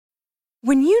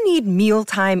When you need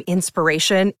mealtime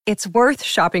inspiration, it's worth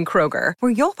shopping Kroger,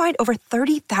 where you'll find over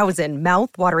 30,000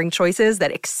 mouth-watering choices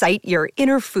that excite your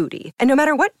inner foodie. And no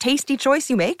matter what tasty choice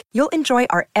you make, you'll enjoy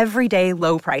our everyday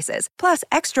low prices, plus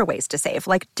extra ways to save,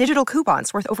 like digital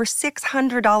coupons worth over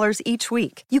 $600 each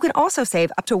week. You can also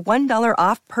save up to $1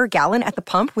 off per gallon at the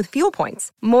pump with fuel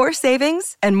points. More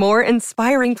savings and more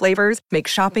inspiring flavors make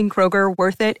shopping Kroger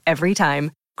worth it every time.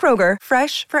 Kroger,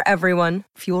 fresh for everyone.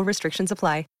 Fuel restrictions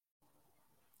apply.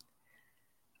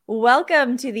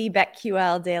 Welcome to the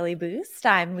BetQL Daily Boost.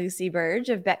 I'm Lucy Burge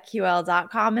of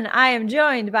BetQL.com, and I am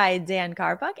joined by Dan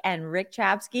Karpuk and Rick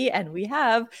Chapsky, and we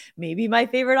have maybe my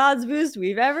favorite odds boost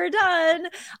we've ever done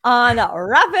on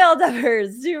Rafael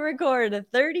Devers to record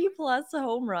 30-plus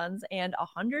home runs and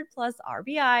 100-plus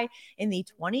RBI in the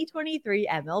 2023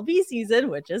 MLB season,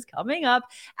 which is coming up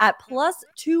at plus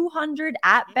 200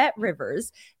 at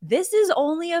BetRivers. This is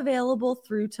only available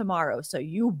through tomorrow, so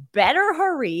you better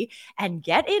hurry and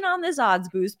get in on this odds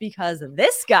boost, because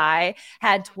this guy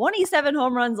had 27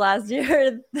 home runs last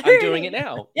year. I'm doing it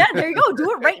now. Yeah, there you go.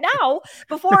 Do it right now.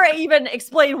 Before I even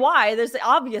explain why, there's the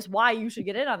obvious why you should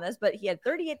get in on this, but he had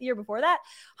 38 the year before that,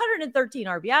 113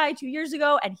 RBI 2 years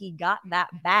ago, and he got that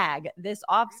bag this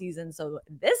offseason. So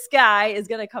this guy is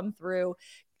going to come through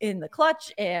in the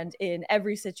clutch and in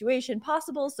every situation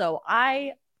possible. So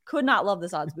I could not love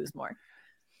this odds boost more.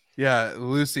 Yeah,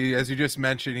 Lucy, as you just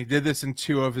mentioned, he did this in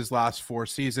 2 of his last 4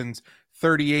 seasons,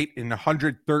 38 and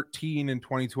 113 in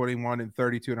 2021 and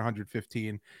 32 and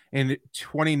 115 in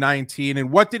 2019. And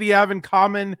what did he have in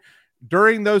common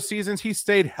during those seasons? He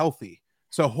stayed healthy.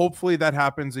 So hopefully that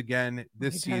happens again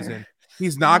this season.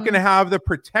 He's not going to have the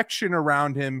protection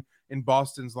around him in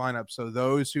Boston's lineup. So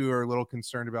those who are a little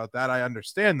concerned about that, I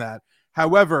understand that.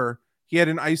 However, he had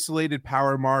an isolated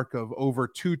power mark of over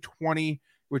 220,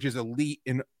 which is elite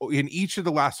in each of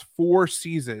the last 4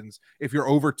 seasons. If you're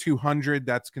over 200,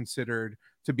 that's considered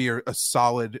to be a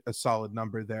solid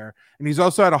number there. And he's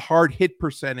also had a hard hit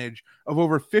percentage of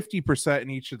over 50% in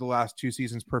each of the last 2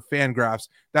 seasons per Fangraphs.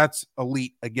 That's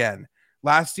elite again.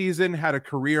 Last season had a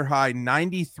career high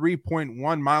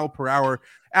 93.1 mile per hour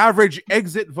average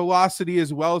exit velocity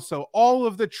as well. So all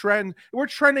of the trend, we're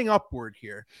trending upward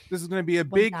here. This is going to be a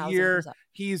big year.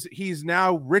 He's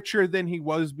now richer than he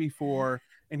was before,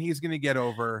 and he's going to get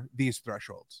over these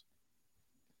thresholds.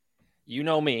 You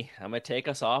know me. I'm going to take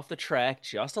us off the track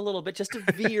just a little bit, just to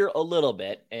veer a little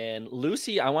bit. And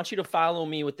Lucy, I want you to follow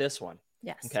me with this one.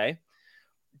 Yes. Okay.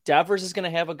 Devers is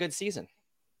going to have a good season.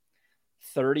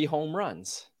 30 home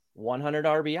runs, 100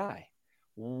 RBI.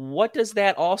 What does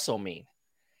that also mean?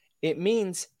 It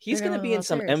means he's going to be in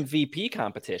some MVP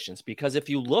competitions, because if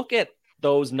you look at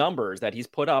those numbers that he's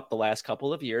put up the last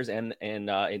couple of years, and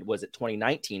it was at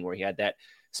 2019 where he had that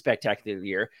spectacular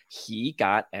year, he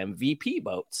got MVP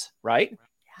votes, right?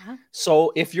 Yeah.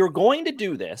 So if you're going to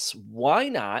do this, why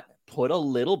not put a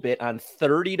little bit on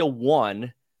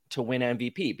 30-1 to win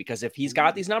MVP? Because if he's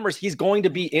got these numbers, he's going to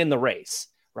be in the race,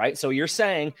 right? So you're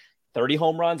saying 30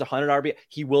 home runs, 100 RBI,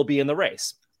 he will be in the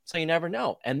race. So you never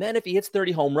know. And then if he hits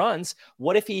 30 home runs,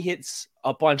 what if he hits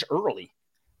a bunch early?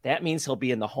 That means he'll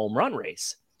be in the home run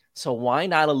race. So why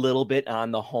not a little bit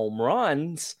on the home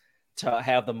runs to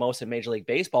have the most in Major League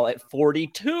Baseball at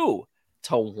 42-1?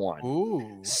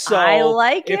 Ooh. So I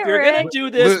like if it, you're going to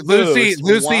do this, Lucy,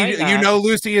 why not?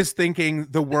 Lucy is thinking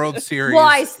the World Series. Well,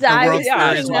 I was thinking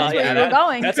Series. that's where you're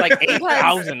going. That's like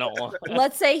 8,000 1.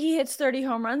 Let's say he hits 30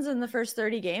 home runs in the first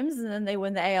 30 games, and then they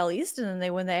win the AL East, and then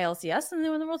they win the ALCS, and then they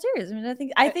win the World Series. I mean,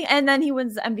 I think, and then he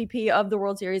wins the MVP of the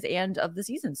World Series and of the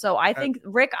season. So I think,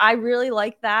 Rick, I really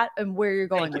like that and where you're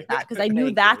going with that, because I knew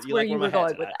that's where you were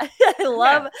going with that. I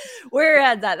love where your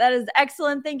head's at. That is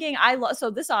excellent thinking.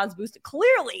 So this odds boost,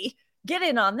 clearly get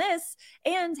in on this,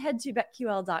 and head to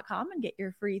betql.com and get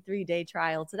your free 3-day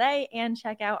trial today, and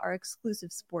check out our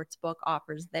exclusive sportsbook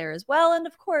offers there as well. And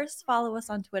of course, follow us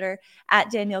on Twitter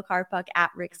at Daniel Karpuk, at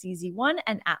RickCZ1,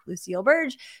 and at Lucille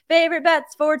Burge. Favorite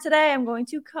bets for today, I'm going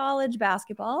to college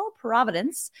basketball.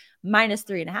 Providence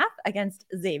 -3.5 against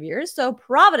Xavier. So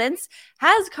Providence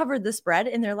has covered the spread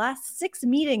in their last 6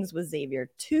 meetings with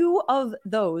Xavier, 2 of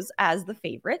those as the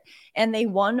favorite, and they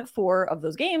won 4 of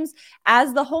those games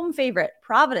as the home favorite.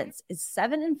 Providence is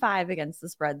 7-5 against the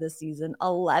spread this season,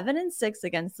 11-6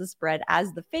 against the spread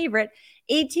as the favorite,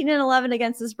 18-11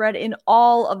 against the spread in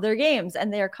all of their games,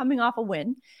 and they are coming off a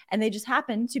win, and they just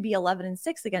happen to be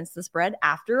 11-6 against the spread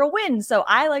after a win. So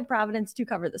I like Providence to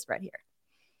cover the spread here.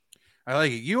 I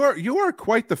like it. You are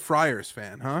quite the Friars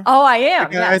fan, huh? Oh, I am.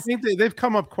 Like, yes. I think they've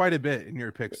come up quite a bit in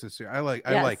your picks this year. I like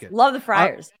it. Love the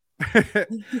Friars.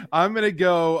 I'm going to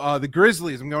go the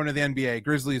Grizzlies. I'm going to the NBA.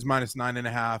 Grizzlies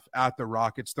 -9.5 at the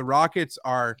Rockets. The Rockets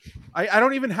are, I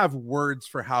don't even have words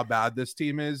for how bad this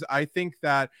team is. I think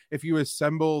that if you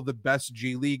assemble the best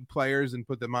G League players and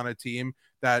put them on a team,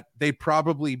 that they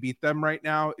probably beat them right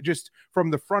now. Just from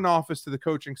the front office to the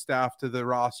coaching staff to the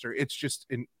roster, it's just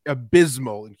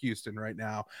abysmal in Houston right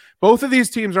now. Both of these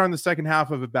teams are on the second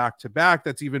half of a back-to-back.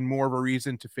 That's even more of a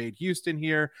reason to fade Houston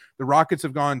here. The Rockets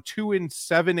have gone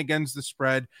 2-7 against the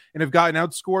spread and have gotten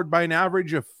outscored by an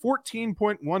average of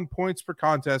 14.1 points per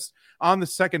contest on the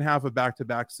second half of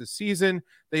back-to-backs this season.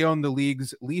 They own the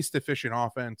league's least efficient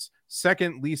offense,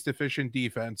 second least efficient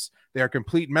defense. They are a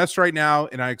complete mess right now,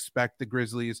 and I expect the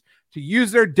Grizzlies to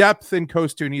use their depth and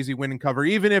coast to an easy win and cover.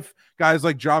 Even if guys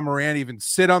like John Moran even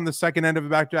sit on the second end of a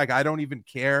back-to-back, I don't even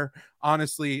care.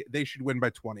 Honestly, they should win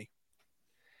by 20.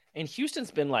 And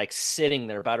Houston's been like sitting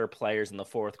their better players in the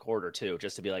fourth quarter too,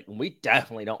 just to be like, we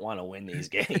definitely don't want to win these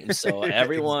games. So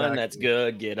everyone that's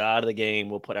good, get out of the game.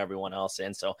 We'll put everyone else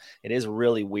in. So it is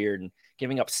really weird. And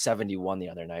giving up 71 the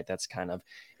other night, that's kind of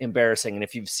embarrassing. And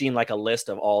if you've seen like a list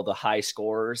of all the high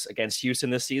scorers against Houston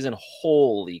this season,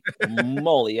 holy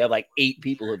moly, you have like 8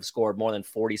 people who have scored more than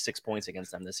 46 points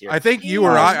against them this year. I think you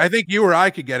or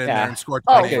I could get in there and score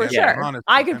 20. Oh, for sure. Honestly.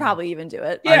 I could probably even do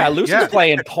it. Yeah, Lucy's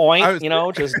playing point,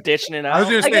 just ditching it out. I was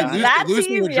just saying,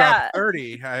 Lucy would drop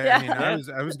 30.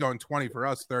 I was going 20 for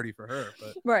us, 30 for her.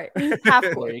 But. Right. Half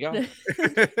court. There you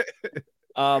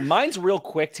go. Mine's real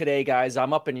quick today, guys.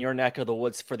 I'm up in your neck of the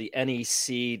woods for the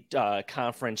NEC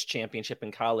conference championship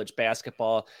in college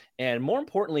basketball. And more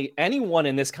importantly, anyone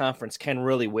in this conference can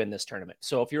really win this tournament.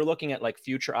 So if you're looking at like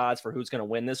future odds for who's going to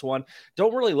win this one,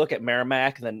 don't really look at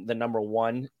Merrimack, the number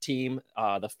 1 team,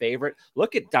 the favorite.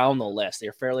 Look at down the list.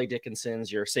 Your Fairleigh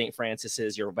Dickinsons, your St.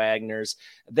 Francis's, your Wagners.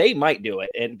 They might do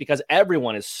it. And because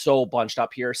everyone is so bunched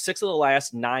up here, 6 of the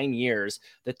last 9 years,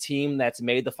 the team that's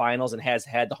made the finals and has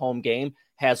had the home game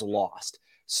has lost.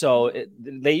 So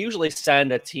they usually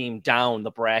send a team down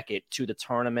the bracket to the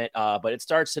tournament, but it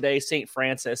starts today. St.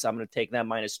 Francis, I'm going to take them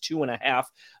 -2.5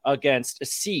 against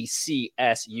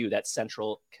CCSU, that's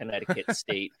Central Connecticut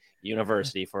State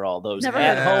University for all those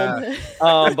at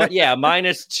home. But yeah,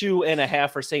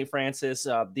 -2.5 for St. Francis.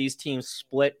 These teams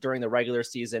split during the regular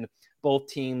season. Both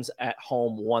teams at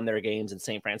home won their games, and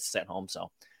St. Francis at home. So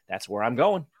that's where I'm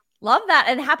going. Love that.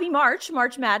 And happy March.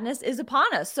 March Madness is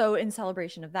upon us. So in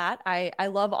celebration of that, I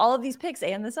love all of these picks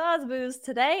and this odds boost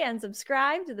today, and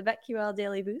subscribe to the BetQL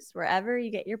Daily Boost wherever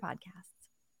you get your podcasts.